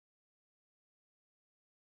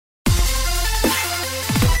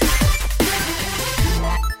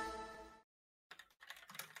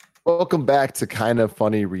Welcome back to Kind of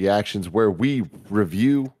Funny Reactions, where we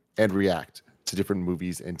review and react to different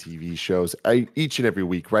movies and TV shows each and every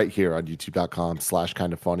week right here on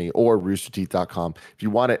youtube.com/kindoffunny or roosterteeth.com. If you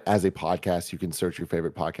want it as a podcast, you can search your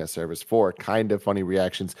favorite podcast service for Kind of Funny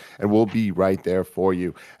Reactions, and we'll be right there for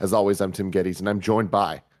you. As always, I'm Tim Geddes, and I'm joined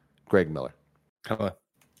by Greg Miller. Hello.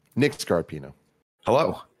 Nick Scarpino.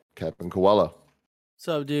 Hello. Kevin Coelho. What's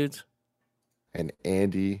up, dudes? And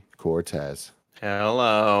Andy Cortez.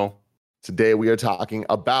 Hello. Today we are talking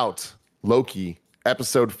about Loki,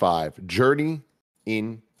 Episode 5, Journey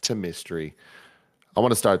into Mystery. I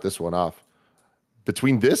want to start this one off.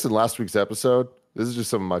 Between this and last week's episode, this is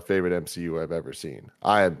just some of my favorite MCU I've ever seen.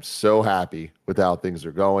 I am so happy with how things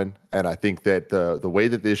are going, and I think that the way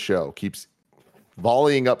that this show keeps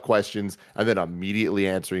volleying up questions and then immediately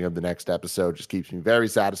answering them the next episode just keeps me very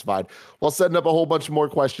satisfied while setting up a whole bunch more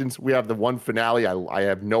questions. We have the one finale. I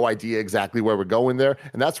have no idea exactly where we're going there,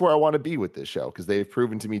 and that's where I want to be with this show, because they've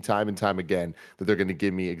proven to me time and time again that they're going to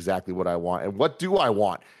give me exactly what I want. And what do I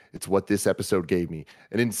want? It's what this episode gave me.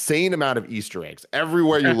 An insane amount of Easter eggs.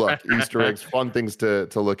 Everywhere you look, Easter eggs, fun things to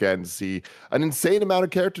look at and see. An insane amount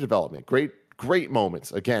of character development. Great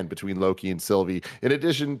moments, again, between Loki and Sylvie, in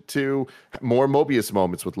addition to more Mobius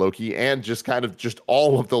moments with Loki and just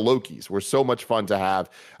all of the Lokis were so much fun to have.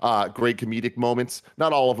 Great comedic moments.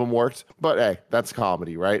 Not all of them worked, but hey, that's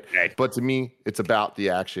comedy, right? But to me, it's about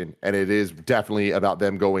the action, and it is definitely about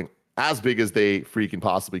them going as big as they freaking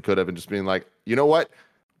possibly could have and just being like, you know what?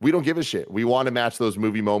 We don't give a shit. We want to match those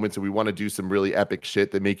movie moments, and we want to do some really epic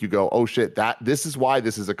shit that make you go, oh shit, this is why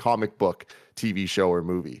this is a comic book TV show or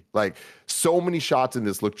movie. Like, so many shots in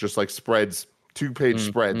this look just like spreads, two-page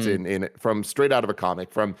spreads in from straight out of a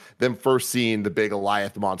comic, from them first seeing the big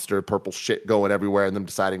Goliath monster, purple shit going everywhere, and them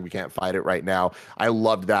deciding we can't fight it right now. I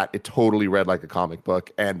loved that. It totally read like a comic book.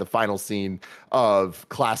 And the final scene of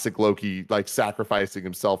classic Loki, like sacrificing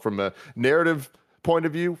himself from a narrative point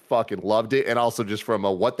of view, fucking loved it. And also just from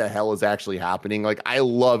a what the hell is actually happening. Like, I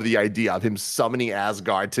love the idea of him summoning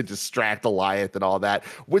Asgard to distract Goliath and all that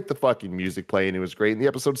with the fucking music playing. It was great. And the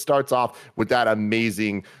episode starts off with that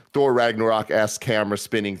amazing Thor Ragnarok-esque camera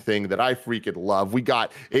spinning thing that I freaking love. We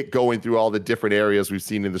got it going through all the different areas we've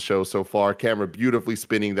seen in the show so far. Camera beautifully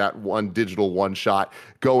spinning that one digital one shot,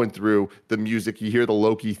 going through the music. You hear the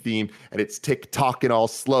Loki theme, and it's tick-tocking all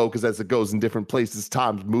slow, because as it goes in different places,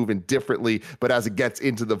 time's moving differently. But as it gets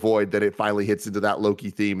into the void, then it finally hits into that Loki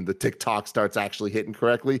theme, and the tick-tock starts actually hitting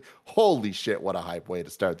correctly. Holy shit, what a hype way to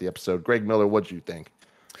start the episode. Greg Miller, what'd you think?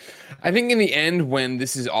 I think in the end, when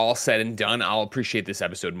this is all said and done, I'll appreciate this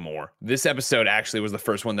episode more. This episode actually was the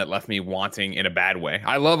first one that left me wanting in a bad way.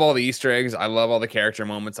 I love all the Easter eggs. I love all the character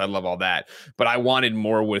moments. I love all that. But I wanted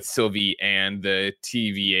more with Sylvie and the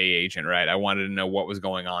TVA agent, right? I wanted to know what was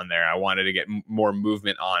going on there. I wanted to get more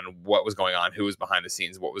movement on what was going on, who was behind the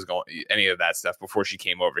scenes, what was going, any of that stuff before she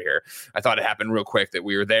came over here. I thought it happened real quick that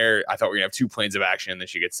we were there. I thought we were going to have 2 planes of action, and then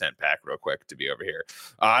she gets sent back real quick to be over here.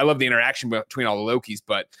 I love the interaction between all the Lokis,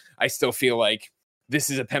 but I still feel like this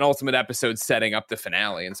is a penultimate episode setting up the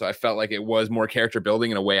finale. And so I felt like it was more character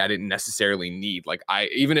building in a way I didn't necessarily need. Like,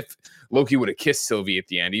 even if Loki would have kissed Sylvie at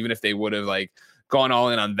the end, even if they would have like gone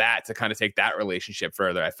all in on that to kind of take that relationship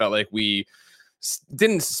further, I felt like we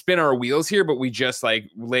didn't spin our wheels here, but we just like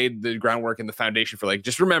laid the groundwork and the foundation for like,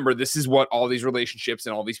 just remember, this is what all these relationships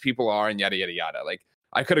and all these people are, and yada, yada, yada. Like,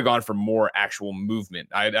 I could have gone for more actual movement.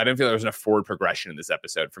 I didn't feel there was enough forward progression in this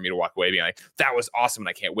episode for me to walk away being like, that was awesome and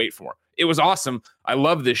I can't wait for more. It was awesome. I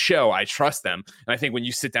love this show. I trust them. And I think when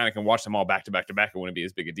you sit down and can watch them all back to back to back, it wouldn't be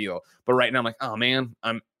as big a deal. But right now I'm like, oh man,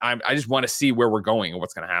 I just want to see where we're going and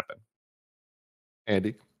what's going to happen.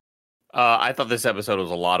 Andy? I thought this episode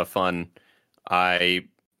was a lot of fun. I'm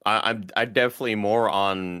definitely more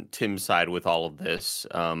on Tim's side with all of this.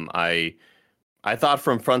 I thought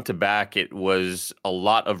from front to back, it was a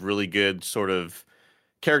lot of really good sort of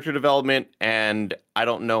character development, and I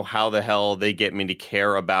don't know how the hell they get me to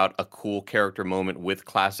care about a cool character moment with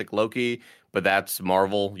classic Loki, but that's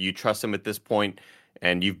Marvel. You trust him at this point,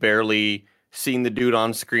 and you've barely seen the dude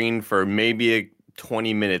on screen for maybe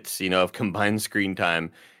 20 minutes, of combined screen time,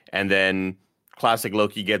 and then classic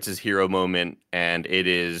Loki gets his hero moment, and it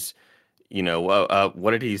is...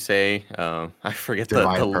 what did he say? I forget the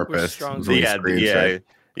purpose. Glorious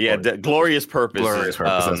purpose. Glorious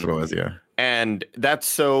purpose. That's what it was. Yeah, and it's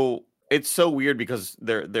so weird because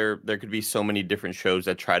there could be so many different shows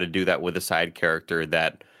that try to do that with a side character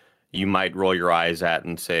that you might roll your eyes at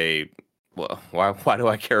and say, well, why do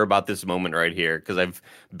I care about this moment right here? Because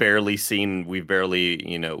we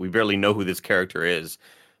barely know who this character is.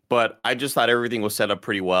 But I just thought everything was set up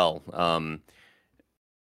pretty well.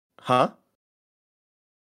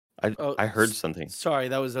 I heard something. Sorry,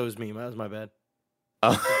 that was me. That was my bad.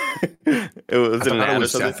 It was an ad or I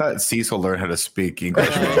something. thought Cecil learned how to speak English.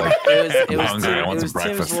 It was hungry, I want Tim's some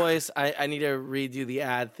breakfast. voice. I need to redo the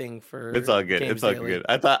ad thing for. It's all good. Games It's all Daily. good.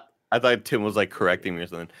 I thought Tim was like correcting me or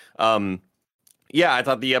something. Yeah, I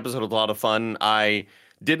thought the episode was a lot of fun. I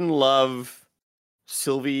didn't love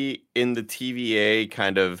Sylvie in the TVA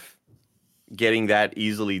kind of getting that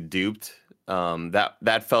easily duped.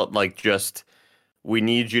 That felt like just we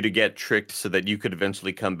need you to get tricked so that you could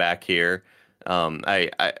eventually come back here.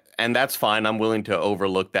 And that's fine. I'm willing to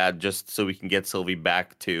overlook that just so we can get Sylvie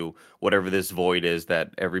back to whatever this void is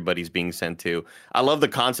that everybody's being sent to. I love the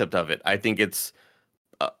concept of it. I think it's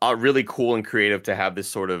really cool and creative to have this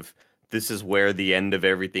sort of, this is where the end of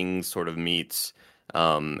everything sort of meets.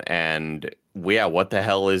 And yeah, what the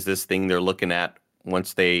hell is this thing they're looking at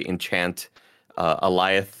once they enchant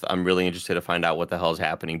Alioth? I'm really interested to find out what the hell is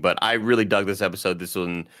happening. But I really dug this episode. This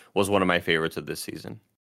one was one of my favorites of this season.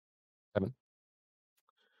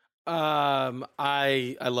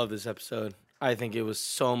 I love this episode. I think it was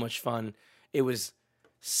so much fun. It was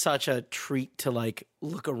such a treat to like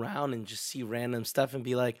look around and just see random stuff and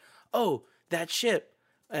be like, oh, that ship.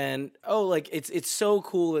 And oh, like it's so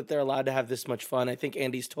cool that they're allowed to have this much fun. I think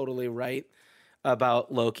Andy's totally right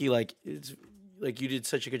about Loki. Like it's like you did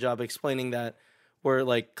such a good job explaining that we're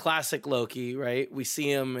like classic Loki, right? We see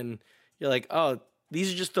him and you're like, oh,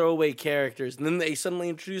 these are just throwaway characters. And then they suddenly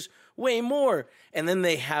introduce way more. And then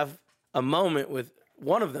they have a moment with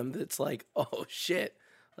one of them that's like, oh shit,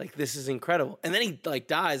 like this is incredible. And then he like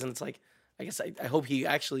dies and it's like, I guess I hope he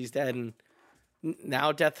actually is dead and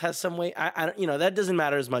now death has some way. I you know, that doesn't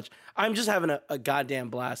matter as much. I'm just having a goddamn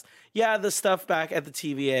blast. Yeah, the stuff back at the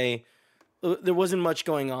TVA, there wasn't much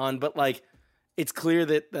going on, but like it's clear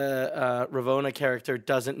that the Ravonna character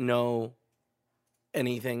doesn't know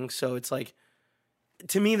anything. So it's like,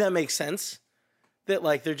 to me, that makes sense that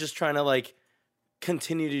like they're just trying to like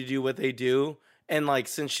continue to do what they do. And like,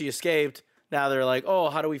 since she escaped, now they're like, oh,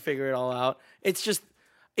 how do we figure it all out? It's just,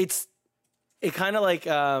 it kind of like,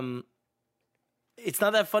 it's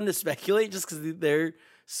not that fun to speculate just because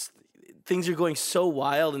things are going so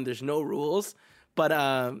wild and there's no rules,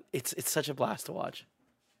 but it's such a blast to watch.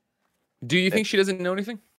 Do you think she doesn't know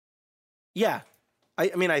anything? Yeah.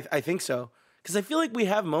 I mean, I think so. Because I feel like we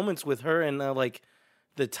have moments with her and like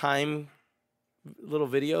the time little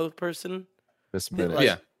video person. This minute. Like,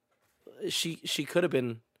 Yeah. She could have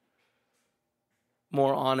been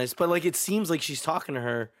more honest, but like it seems like she's talking to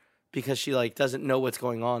her because she like doesn't know what's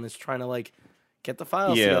going on. Is trying to like get the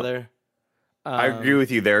files together. I agree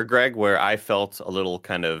with you there, Greg, where I felt a little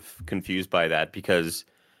kind of confused by that because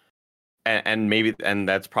and maybe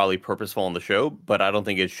that's probably purposeful on the show, but I don't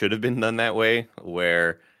think it should have been done that way,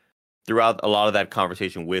 where throughout a lot of that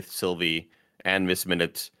conversation with Sylvie and Miss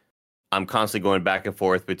Minutes, I'm constantly going back and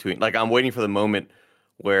forth between, like, I'm waiting for the moment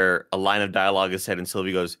where a line of dialogue is said and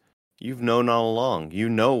Sylvie goes, "You've known all along. You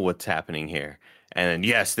know what's happening here." And then,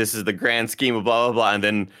 yes, this is the grand scheme of blah, blah, blah. And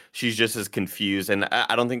then she's just as confused. And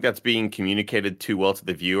I don't think that's being communicated too well to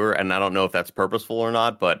the viewer. And I don't know if that's purposeful or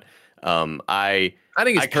not, but I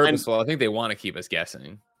think it's purposeful. I think they want to keep us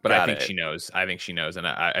guessing. But I think Got it. she knows. I think she knows. And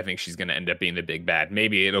I think she's going to end up being the big bad.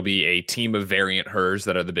 Maybe it'll be a team of variant hers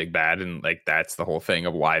that are the big bad. And like, that's the whole thing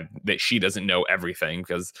of why that she doesn't know everything,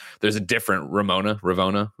 because there's a different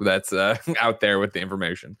Ravonna that's out there with the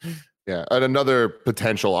information. Yeah. And another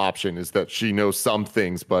potential option is that she knows some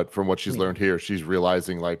things, but from what she's learned here, she's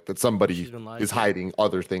realizing like that somebody She's been lied is to. hiding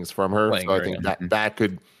other things from her. Playing So I her, think yeah. that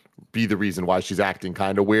could be the reason why she's acting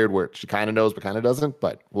kind of weird, where she kind of knows but kind of doesn't.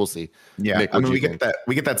 But we'll see. Yeah, Nick, I what mean, do we you get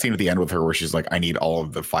think? that scene at the end with her where she's like, "I need all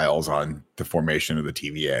of the files on the formation of the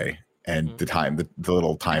TVA and the time, the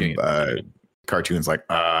little time cartoon's like,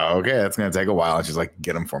 okay, that's gonna take a while." And she's like,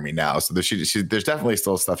 "Get them for me now." So there's definitely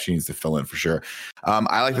still stuff she needs to fill in for sure.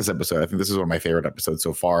 I like this episode. I think this is one of my favorite episodes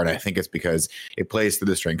so far, and I think it's because it plays to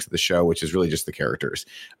the strengths of the show, which is really just the characters.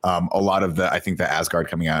 A lot of I think the Asgard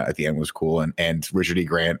coming out at the end was cool, and Richard E.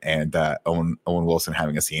 Grant and Owen Wilson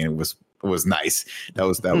having a scene was nice. That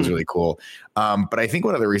was really cool. But I think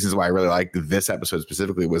one of the reasons why I really liked this episode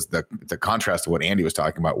specifically was the contrast to what Andy was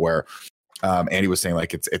talking about, where Andy was saying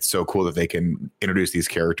like it's so cool that they can introduce these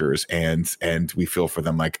characters and we feel for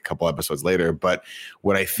them like a couple episodes later. But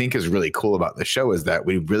what I think is really cool about the show is that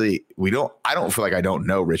I don't feel like I don't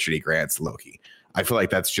know Richard E. Grant's Loki. I feel like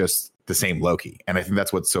that's just the same Loki. And I think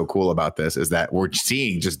that's what's so cool about this is that we're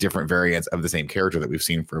seeing just different variants of the same character that we've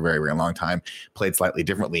seen for a very, very long time, played slightly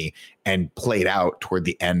differently and played out toward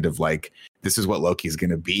the end of like this is what Loki's going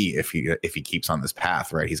to be if he keeps on this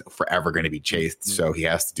path, right? He's forever going to be chased, so he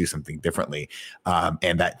has to do something differently.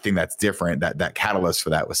 And that thing that's different, that catalyst for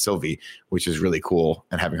that was Sylvie, which is really cool,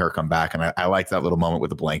 and having her come back. And I like that little moment with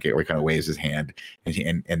the blanket where he kind of waves his hand,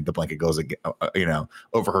 and the blanket goes,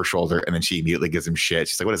 over her shoulder, and then she immediately gives him shit.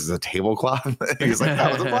 She's like, "What is this, a tablecloth?" He's like,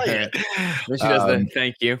 "That was a blanket." Then she does the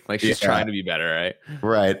thank you, like she's trying to be better, right?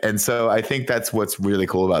 Right. And so I think that's what's really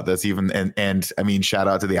cool about this. And I mean, shout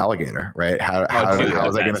out to the alligator, right? How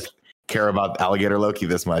is I going to care about alligator Loki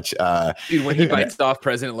this much? Dude, when he bites off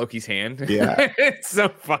President Loki's hand, it's so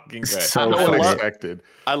fucking good. So unexpected.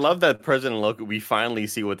 I love that President Loki. We finally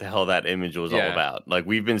see what the hell that image was all about. Like,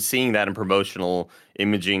 we've been seeing that in promotional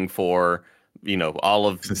imaging for, all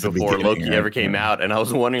of before Loki ever came out. And I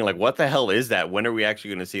was wondering, like, what the hell is that? When are we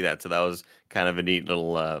actually going to see that? So that was kind of a neat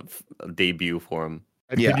little debut for him.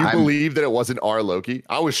 Can you believe that it wasn't our Loki?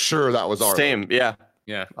 I was sure that was our Same, Loki. Yeah.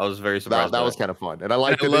 I was very surprised. That was kind of fun. And I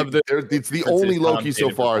like that it's the only Loki so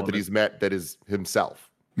far that he's met that is himself.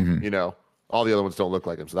 All the other ones don't look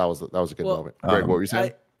like him. So that was a good moment. Greg, what were you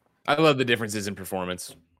saying? I love the differences in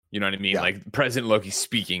performance. You know what I mean? Yeah. Like, President Loki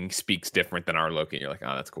speaks different than our Loki. And you're like,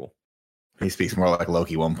 oh, that's cool. He speaks more like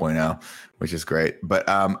Loki 1.0, which is great. But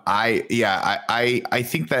I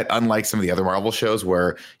think that unlike some of the other Marvel shows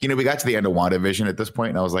where, we got to the end of WandaVision at this point,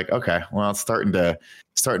 and I was like, okay, well, it's starting to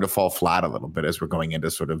fall flat a little bit as we're going into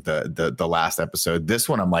sort of the last episode. This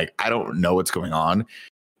one, I'm like, I don't know what's going on.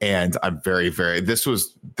 And I'm very, very, this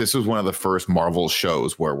was one of the first Marvel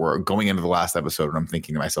shows where we're going into the last episode, and I'm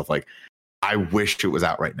thinking to myself, like, I wish it was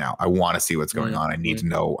out right now. I want to see what's going on. I need to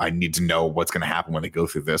know what's going to happen when they go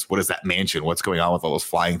through this. What is that mansion? What's going on with all those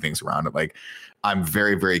flying things around it? Like, I'm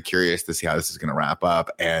very, very curious to see how this is going to wrap up.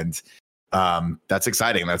 And that's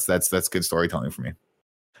exciting. That's good storytelling for me.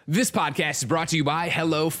 This podcast is brought to you by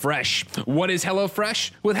HelloFresh. What is HelloFresh?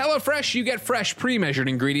 With HelloFresh, you get fresh, pre-measured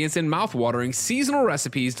ingredients and mouth-watering seasonal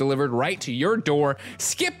recipes delivered right to your door.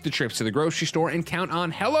 Skip the trips to the grocery store and count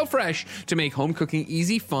on HelloFresh to make home cooking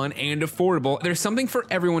easy, fun, and affordable. There's something for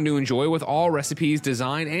everyone to enjoy, with all recipes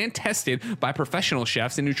designed and tested by professional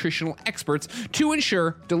chefs and nutritional experts to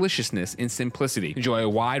ensure deliciousness and simplicity. Enjoy a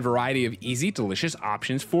wide variety of easy, delicious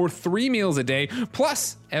options for 3 meals a day,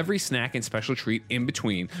 plus every snack and special treat in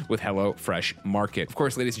between with HelloFresh Market. Of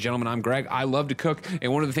course, ladies and gentlemen, I'm Greg. I love to cook,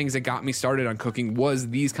 and one of the things that got me started on cooking was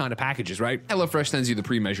these kind of packages, right? HelloFresh sends you the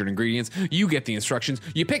pre-measured ingredients. You get the instructions.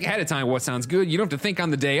 You pick ahead of time what sounds good. You don't have to think on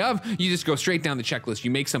the day of. You just go straight down the checklist.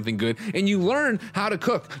 You make something good, and you learn how to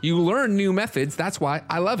cook. You learn new methods. That's why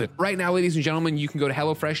I love it. Right now, ladies and gentlemen, you can go to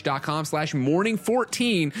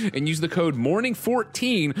HelloFresh.com/morning14 and use the code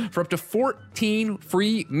morning14 for up to 14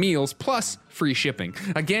 free meals plus free shipping.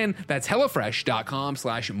 Again, that's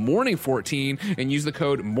HelloFresh.com/morning14 and use the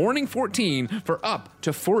code morning14 for up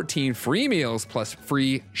to 14 free meals plus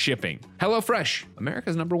free shipping. HelloFresh,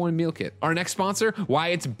 America's #1 meal kit. Our next sponsor, why,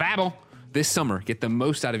 it's Babbel. This summer, get the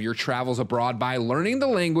most out of your travels abroad by learning the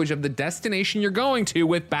language of the destination you're going to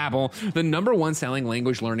with Babbel, the #1 selling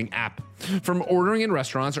language learning app. From ordering in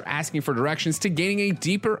restaurants or asking for directions to gaining a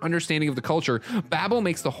deeper understanding of the culture, Babbel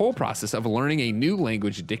makes the whole process of learning a new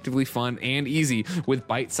language addictively fun and easy with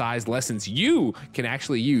bite-sized lessons you can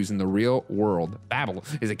actually use in the real world. Babbel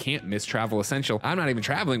is a can't-miss travel essential. I'm not even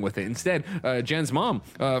traveling with it. Instead, Jen's mom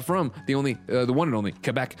from the one and only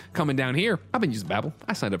Quebec coming down here. I've been using Babbel.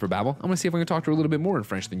 I signed up for Babbel. I'm going to see if I can talk to her a little bit more in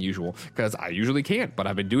French than usual, because I usually can't, but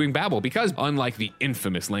I've been doing Babbel because, unlike the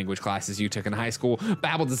infamous language classes you took in high school,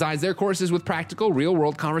 Babbel designs their courses with practical,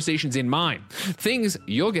 real-world conversations in mind. Things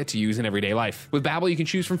you'll get to use in everyday life. With Babbel, you can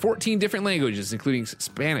choose from 14 different languages, including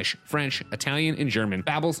Spanish, French, Italian, and German.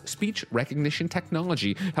 Babbel's speech recognition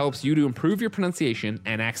technology helps you to improve your pronunciation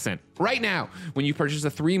and accent. Right now, when you purchase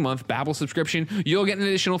a 3-month Babbel subscription, you'll get an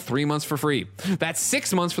additional 3 months for free. That's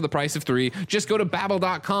 6 months for the price of 3. Just go to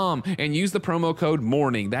Babbel.com and use the promo code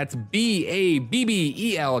MORNING. That's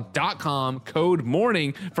BABBEL.com, code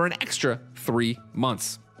MORNING, for an extra 3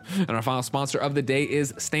 months. And our final sponsor of the day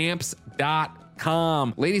is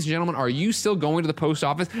Stamps.com. Ladies and gentlemen, are you still going to the post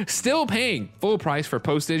office, still paying full price for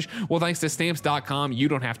postage? Well, thanks to Stamps.com, you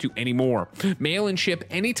don't have to anymore. Mail and ship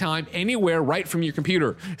anytime, anywhere, right from your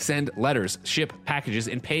computer. Send letters, ship packages,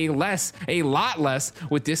 and pay less, a lot less,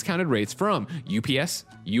 with discounted rates from UPS,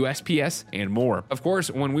 USPS, and more. Of course,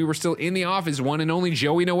 when we were still in the office, one and only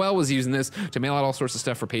Joey Noel was using this to mail out all sorts of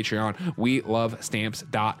stuff for Patreon. We love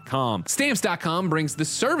Stamps.com. Stamps.com brings the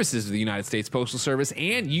services of the United States Postal Service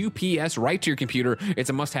and UPS right to your computer computer, it's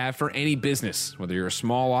a must-have for any business. Whether you're a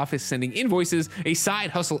small office sending invoices, a side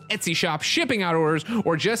hustle Etsy shop shipping out orders,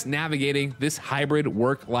 or just navigating this hybrid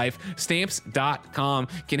work life, Stamps.com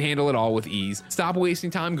can handle it all with ease. Stop wasting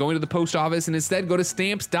time going to the post office and instead go to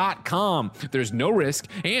Stamps.com. There's no risk,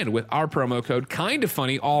 and with our promo code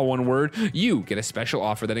KINDOFFUNNY, all one word, you get a special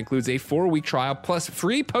offer that includes a 4-week trial plus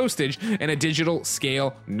free postage and a digital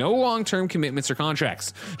scale. No long-term commitments or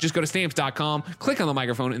contracts. Just go to Stamps.com, click on the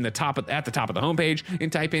microphone at the top of the homepage,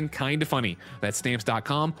 and type in Kinda Funny. That's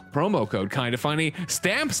Stamps.com, promo code Kinda Funny.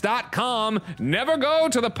 Stamps.com. Never go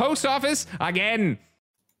to the post office again.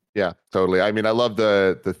 Yeah, totally. I mean, I love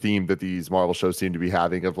the theme that these Marvel shows seem to be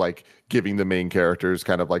having of like giving the main characters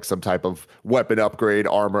kind of like some type of weapon upgrade,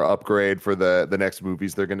 armor upgrade for the next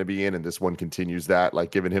movies they're going to be in. And this one continues that,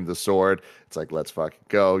 like giving him the sword. It's like, let's fucking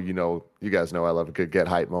go. You know, you guys know I love a good get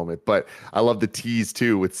hype moment. But I love the tease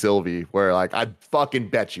too with Sylvie, where like I fucking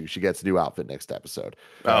bet you she gets a new outfit next episode.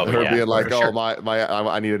 Her being like, oh,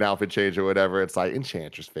 I need an outfit change or whatever. It's like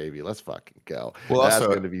Enchantress, baby. Let's fucking go. Well, that's also,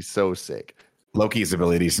 going to be so sick. Loki's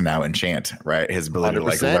abilities to now enchant, right? His ability 100%. To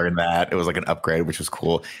like learn that. It was like an upgrade, which was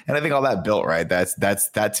cool. And I think all that built, right?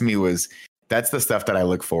 That to me that's the stuff that I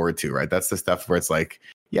look forward to, right? That's the stuff where it's like,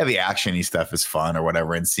 yeah, the actiony stuff is fun or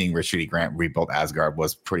whatever. And seeing Richard E. Grant rebuild Asgard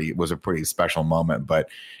was a pretty special moment. But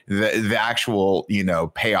the actual,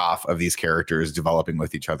 payoff of these characters developing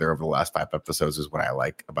with each other over the last 5 episodes is what I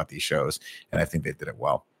like about these shows. And I think they did it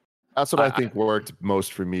well. That's what I think worked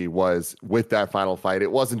most for me was with that final fight. It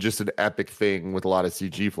wasn't just an epic thing with a lot of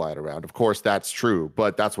CG flying around. Of course, that's true,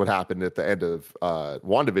 but that's what happened at the end of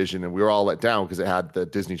WandaVision, and we were all let down because it had the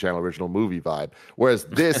Disney Channel original movie vibe. Whereas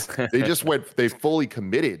this, they fully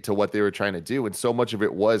committed to what they were trying to do, and so much of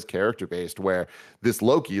it was character-based, where this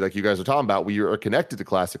Loki, like you guys are talking about, we are connected to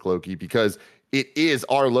classic Loki because it is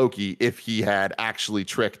our Loki if he had actually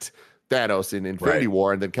tricked Thanos in Infinity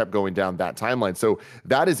War and then kept going down that timeline. So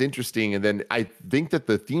that is interesting. And then I think that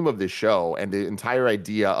the theme of this show and the entire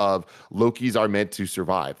idea of Lokis are meant to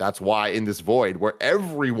survive. That's why in this void where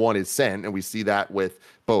everyone is sent, and we see that with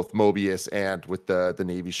both Mobius and with the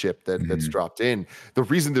Navy ship that's dropped in. The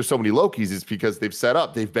reason there's so many Lokis is because they've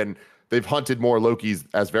hunted more Lokis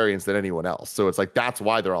as variants than anyone else. So it's like, that's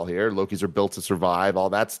why they're all here. Lokis are built to survive, all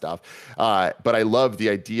that stuff. But I love the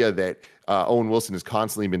idea that Owen Wilson has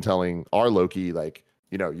constantly been telling our Loki, like,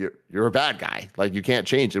 you're a bad guy. Like, you can't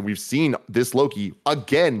change. And we've seen this Loki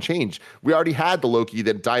again change. We already had the Loki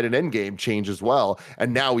that died in Endgame change as well.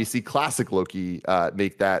 And now we see classic Loki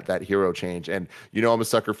make that hero change. And, I'm a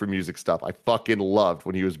sucker for music stuff. I fucking loved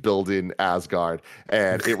when he was building Asgard.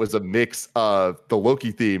 And it was a mix of the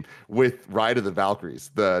Loki theme with Ride of the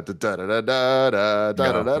Valkyries. The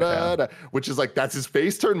da-da-da-da-da-da-da-da-da, which is like, that's his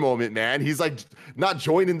face turn moment, man. He's like not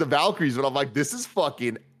joining the Valkyries, but I'm like, this is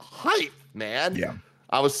fucking hype, man. Yeah.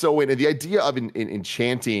 I was so into the idea of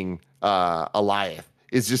enchanting Alioth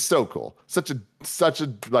is just so cool. Such a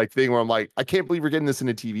like thing where I'm like, I can't believe we're getting this in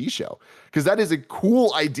a TV show, because that is a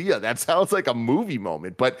cool idea. That sounds like a movie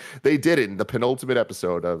moment, but they did it in the penultimate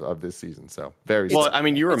episode of this season. So very well. I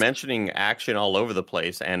mean, you were mentioning action all over the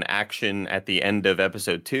place, and action at the end of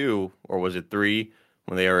episode 2, or was it 3,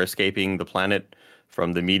 when they are escaping the planet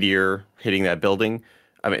from the meteor hitting that building.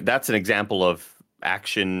 I mean, that's an example of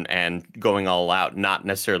action and going all out not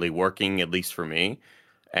necessarily working, at least for me.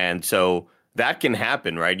 And so that can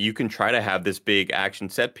happen, right? You can try to have this big action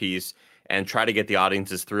set piece and try to get the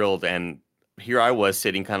audiences thrilled, and here I was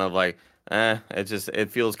sitting kind of like,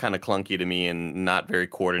 it feels kind of clunky to me and not very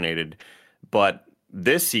coordinated. But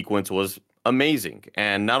this sequence was amazing.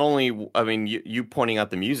 And not only, I mean, you pointing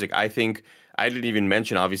out the music, I think I didn't even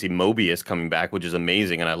mention obviously Mobius coming back, which is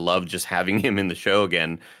amazing, and I love just having him in the show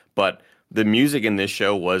again. But the music in this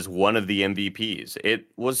show was one of the MVPs. It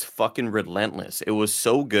was fucking relentless. It was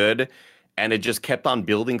so good, and it just kept on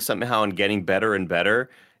building somehow and getting better and better.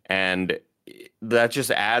 And that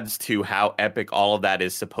just adds to how epic all of that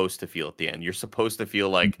is supposed to feel at the end. You're supposed to feel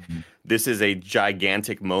like this is a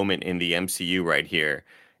gigantic moment in the MCU right here.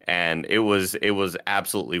 And it was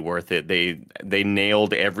absolutely worth it. They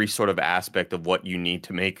nailed every sort of aspect of what you need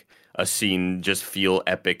to make a scene just feel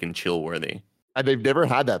epic and chill worthy. And they've never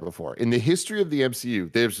had that before. In the history of the MCU,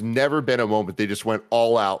 there's never been a moment they just went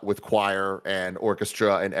all out with choir and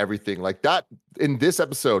orchestra and everything like that. In this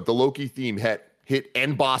episode, the Loki theme hit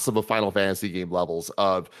end boss of a Final Fantasy game levels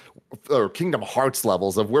or Kingdom Hearts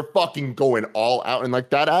levels of we're fucking going all out. And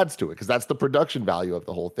like that adds to it because that's the production value of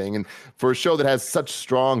the whole thing. And for a show that has such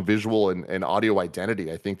strong visual and audio identity,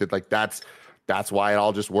 I think that like that's why it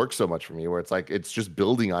all just works so much for me, where it's like it's just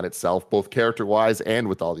building on itself, both character-wise and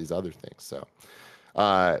with all these other things. So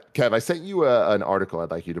Kev, I sent you an article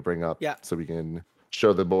I'd like you to bring up, Yeah. so we can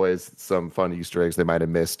show the boys some fun Easter eggs they might have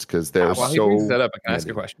missed because they're While he so. brings that up, I can ask a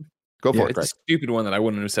many. question. Go for Yeah, it, It's Greg. a stupid one that I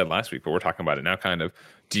wouldn't have said last week, but we're talking about it now. Kind of.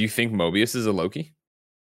 Do you think Mobius is a Loki?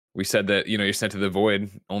 We said that you're sent to the void.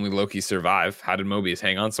 Only Loki survive. How did Mobius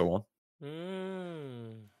hang on so long?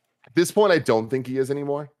 At this point, I don't think he is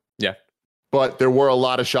anymore. Yeah. But there were a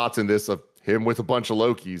lot of shots in this of him with a bunch of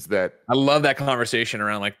Lokis that I love that conversation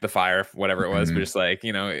around like the fire, whatever it was. But just like,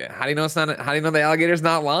 how do you know it's not? How do you know the alligator's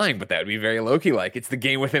not lying? But that would be very Loki like. It's the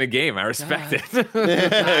game within a game. I respect it.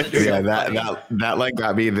 Yeah, that line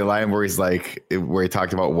got me. The line where he's like, where he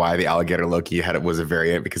talked about why the alligator Loki was a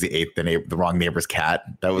variant because he ate the wrong neighbor's cat.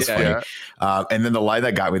 That was funny. And then the line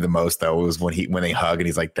that got me the most though was when they hug and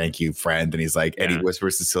he's like, "Thank you, friend," and he's like, and he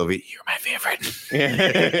whispers to Sylvie, "You're my favorite."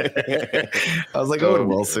 I was like, "Oh,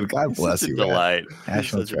 Wilson, God bless you." Delight.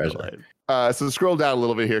 National Such a treasure. delight. So scroll down a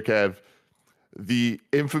little bit here, Kev. The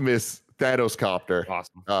infamous Thanos copter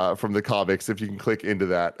Awesome. from the comics. If you can click into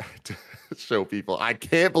that to show people, I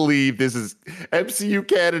can't believe this is MCU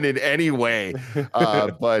canon in any way.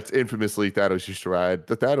 But infamously, Thanos used to ride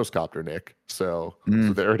the Thanos copter, Nick. So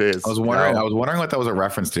there it is. I was wondering what that was a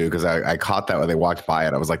reference to because I caught that when they walked by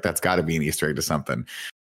it. I was like, that's got to be an Easter egg to something.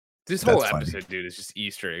 This whole That's funny. episode, dude, is just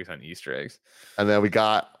Easter eggs on Easter eggs. And then we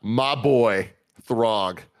got my boy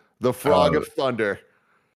Throg, the Frog of Thunder.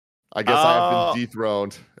 I guess I have been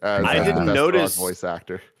dethroned as I the didn't best notice- Throg voice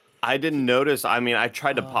actor. I didn't notice. I mean, I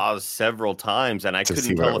tried to pause several times and I To see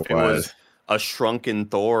couldn't tell what if it it was was. a shrunken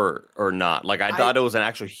Thor or not. Like I thought it was an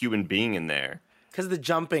actual human being in there. Because the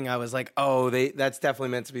jumping, I was like, oh, that's definitely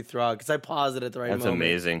meant to be Throg. Because I paused it at the right That's moment.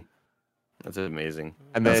 amazing. That's amazing.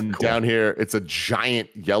 And That's then cool. down here, it's a giant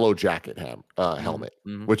yellow jacket helmet,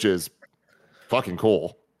 which is fucking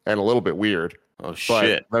cool and a little bit weird. Oh But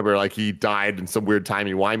shit. remember, like he died in some weird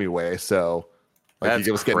timey-wimey way, so like That's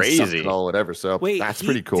he was getting sucked crazy. and all whatever. So Wait, that's he-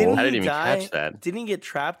 pretty cool. didn't I he didn't even die? catch that. Didn't he get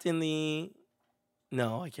trapped in the?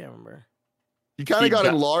 No, I can't remember. He kind He of got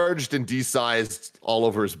got- enlarged and desized all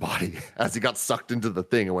over his body as he got sucked into the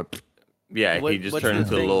thing and went. Yeah, What- he just what's turned the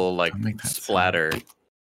into a thing? little like Don't make that sound. splatter.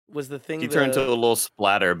 Was the thing He turned into a little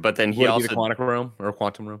splatter, but then he Would it be also the quantum realm or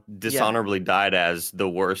quantum realm? dishonorably died as the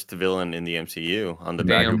worst villain in the MCU on the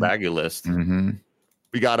Damn. Bagu list. Mm-hmm.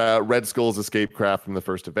 We got a Red Skull's escape craft from the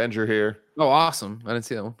first Avenger here. Oh, awesome! I didn't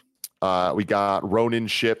see that one. We got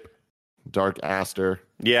Ronin's ship, Dark Aster.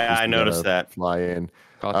 Yeah, Just I gonna noticed that. Fly in.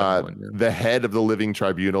 Caught that one, yeah. The head of the Living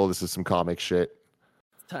Tribunal. This is some comic shit.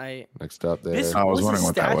 tight? Next up there. This I was was wondering a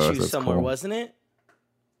what that was. statue That's somewhere, cool. wasn't it?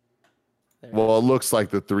 There. Well, it looks like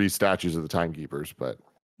the three statues of the Timekeepers, but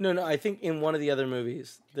No, I think in one of the other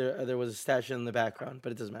movies there was a statue in the background,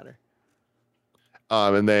 but it doesn't matter.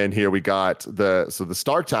 and then here we got the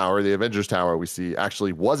Stark Tower, the Avengers Tower we see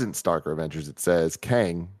actually wasn't Stark or Avengers. It says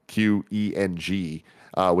Kang, Qeng,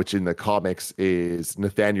 which in the comics is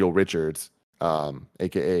Nathaniel Richards,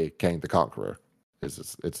 aka Kang the Conqueror.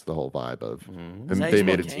 It's the whole vibe of Mhm. and that they his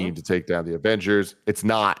made a name, team Kang? to take down the Avengers. It's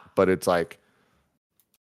not, but it's like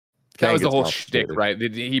That Kang was the gets whole shtick, complicated.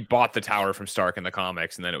 right? He bought the tower from Stark in the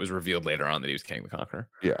comics, and then it was revealed later on that he was King the Conqueror.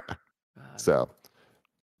 Yeah. So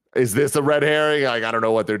is this a red herring? Like, I don't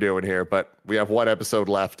know what they're doing here, but we have one episode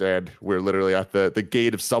left and we're literally at the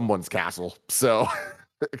gate of someone's castle. So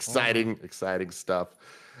exciting stuff.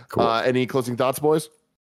 Cool. Any closing thoughts, boys?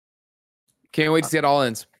 Can't wait to see it all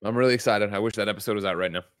ends. I'm really excited. I wish that episode was out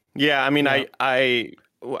right now. Yeah, I mean, Yeah.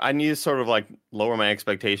 I need to sort of like lower my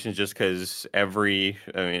expectations just because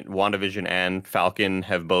WandaVision and Falcon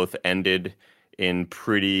have both ended in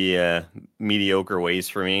pretty mediocre ways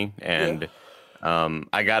for me, and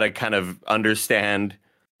I gotta kind of understand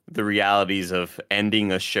the realities of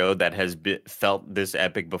ending a show that has felt this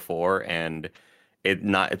epic before, and it's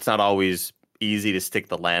not always easy to stick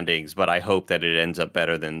the landings, but I hope that it ends up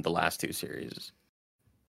better than the last two series.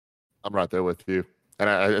 I'm right there with you. And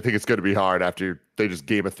I think it's going to be hard after they just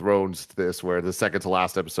Game of Thrones this, where the second to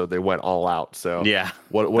last episode they went all out. So Yeah,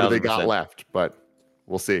 what do they got 1000%. left? But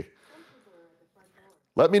we'll see.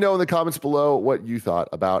 Let me know in the comments below what you thought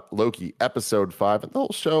about Loki episode 5 and the whole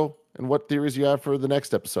show, and what theories you have for the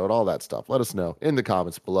next episode, all that stuff. Let us know in the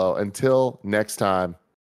comments below. Until next time,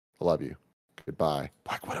 I love you. Goodbye.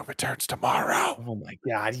 Black Widow returns tomorrow. Oh my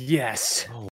God, yes.